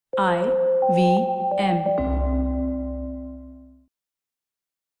IVM.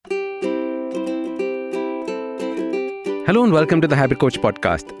 Hello and welcome to the Habit Coach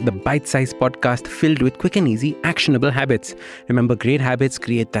Podcast, the bite-sized podcast filled with quick and easy, actionable habits. Remember, great habits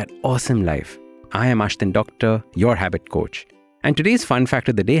create that awesome life. I am Ashdin Doctor, your habit coach. And today's fun fact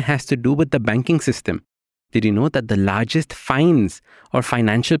of the day has to do with the banking system. Did you know that the largest fines or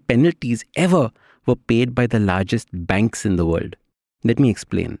financial penalties ever were paid by the largest banks in the world? Let me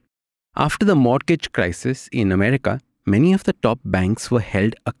explain. After the mortgage crisis in America, many of the top banks were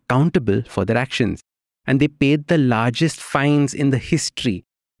held accountable for their actions. And they paid the largest fines in the history.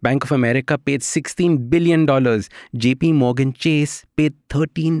 Bank of America paid $16 billion. JP Morgan Chase paid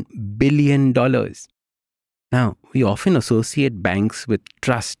 $13 billion. Now, we often associate banks with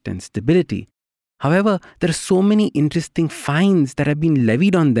trust and stability. However, there are so many interesting fines that have been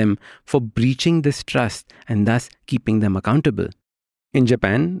levied on them for breaching this trust and thus keeping them accountable. In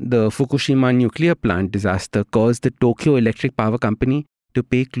Japan, the Fukushima nuclear plant disaster caused the Tokyo Electric Power Company to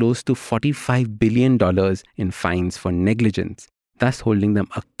pay close to $45 billion in fines for negligence, thus holding them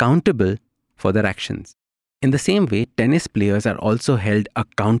accountable for their actions. In the same way, tennis players are also held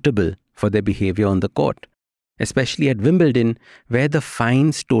accountable for their behavior on the court, especially at Wimbledon, where the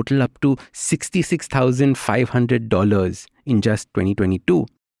fines total up to $66,500 in just 2022.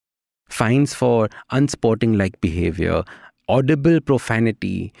 Fines for unsporting-like behavior, audible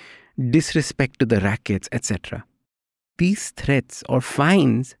profanity, disrespect to the rackets, etc. These threats or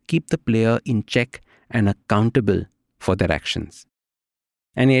fines keep the player in check and accountable for their actions.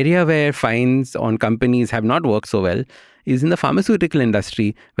 An area where fines on companies have not worked so well is in the pharmaceutical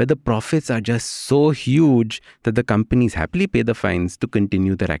industry, where the profits are just so huge that the companies happily pay the fines to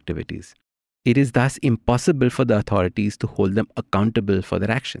continue their activities. It is thus impossible for the authorities to hold them accountable for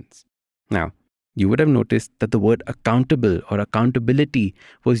their actions. Now, you would have noticed that the word accountable or accountability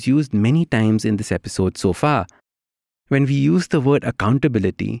was used many times in this episode so far. When we use the word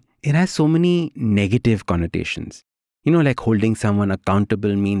accountability, it has so many negative connotations. Like holding someone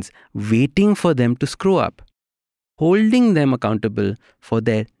accountable means waiting for them to screw up, holding them accountable for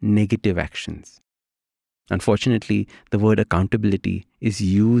their negative actions. Unfortunately, the word accountability is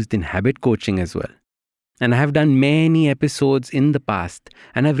used in habit coaching as well. And I have done many episodes in the past,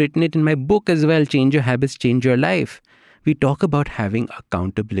 and I've written it in my book as well, Change Your Habits, Change Your Life. We talk about having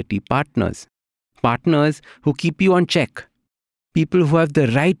accountability partners. Partners who keep you on check. People who have the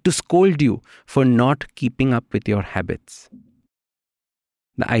right to scold you for not keeping up with your habits.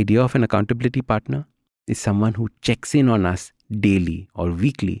 The idea of an accountability partner is someone who checks in on us daily or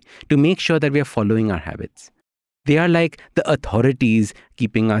weekly to make sure that we are following our habits. They are like the authorities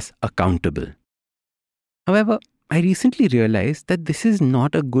keeping us accountable. However, I recently realized that this is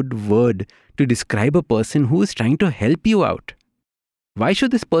not a good word to describe a person who is trying to help you out. Why should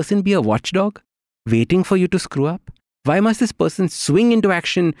this person be a watchdog, waiting for you to screw up? Why must this person swing into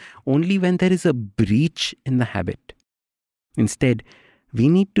action only when there is a breach in the habit? Instead, we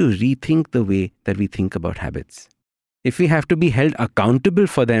need to rethink the way that we think about habits. If we have to be held accountable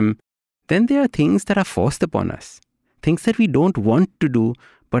for them, then there are things that are forced upon us. Things that we don't want to do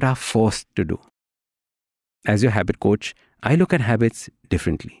but are forced to do. As your habit coach, I look at habits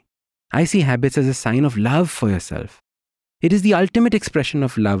differently. I see habits as a sign of love for yourself. It is the ultimate expression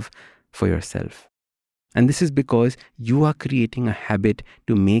of love for yourself. And this is because you are creating a habit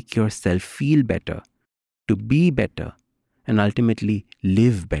to make yourself feel better, to be better, and ultimately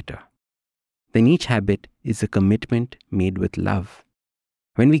live better. Then each habit is a commitment made with love.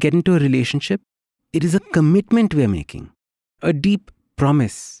 When we get into a relationship, it is a commitment we are making, a deep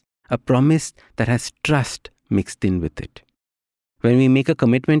promise, a promise that has trust mixed in with it. When we make a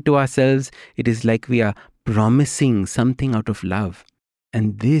commitment to ourselves, it is like we are promising something out of love.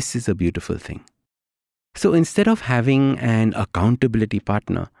 And this is a beautiful thing. So instead of having an accountability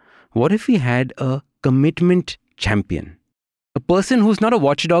partner, what if we had a commitment champion? A person who's not a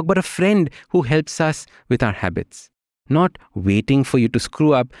watchdog, but a friend who helps us with our habits. Not waiting for you to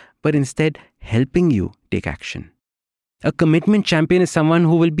screw up, but instead helping you take action. A commitment champion is someone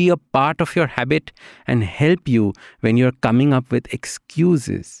who will be a part of your habit and help you when you're coming up with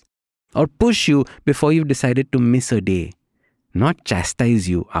excuses, or push you before you've decided to miss a day, not chastise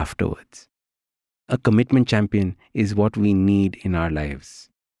you afterwards. A commitment champion is what we need in our lives.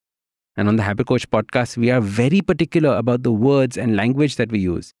 And on the Habit Coach podcast, we are very particular about the words and language that we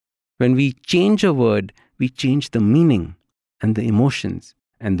use. When we change a word, we change the meaning and the emotions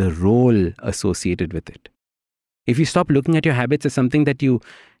and the role associated with it. If you stop looking at your habits as something that you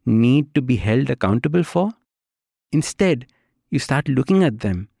need to be held accountable for, instead, you start looking at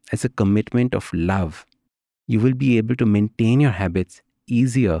them as a commitment of love. You will be able to maintain your habits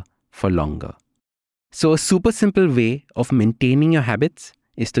easier for longer. So a super simple way of maintaining your habits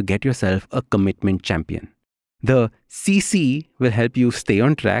is to get yourself a commitment champion. The CC will help you stay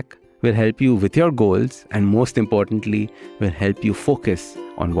on track, will help you with your goals, and most importantly, will help you focus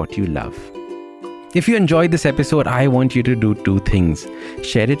on what you love. If you enjoyed this episode, I want you to do 2 things.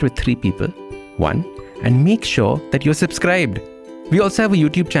 Share it with 3 people. 1, and make sure that you're subscribed. We also have a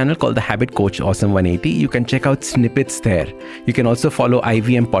YouTube channel called The Habit Coach Awesome 180. You can check out snippets there. You can also follow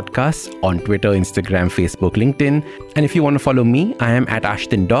IVM Podcasts on Twitter, Instagram, Facebook, LinkedIn. And if you want to follow me, I am at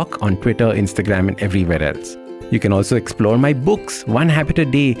Ashdin Doc on Twitter, Instagram, and everywhere else. You can also explore my books, 1 Habit a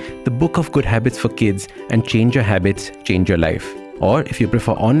Day, the book of good habits for kids, and Change Your Habits, Change Your Life. Or if you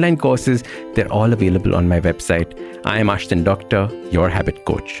prefer online courses, they're all available on my website. I am Ashdin Doctor, your habit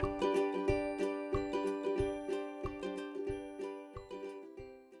coach.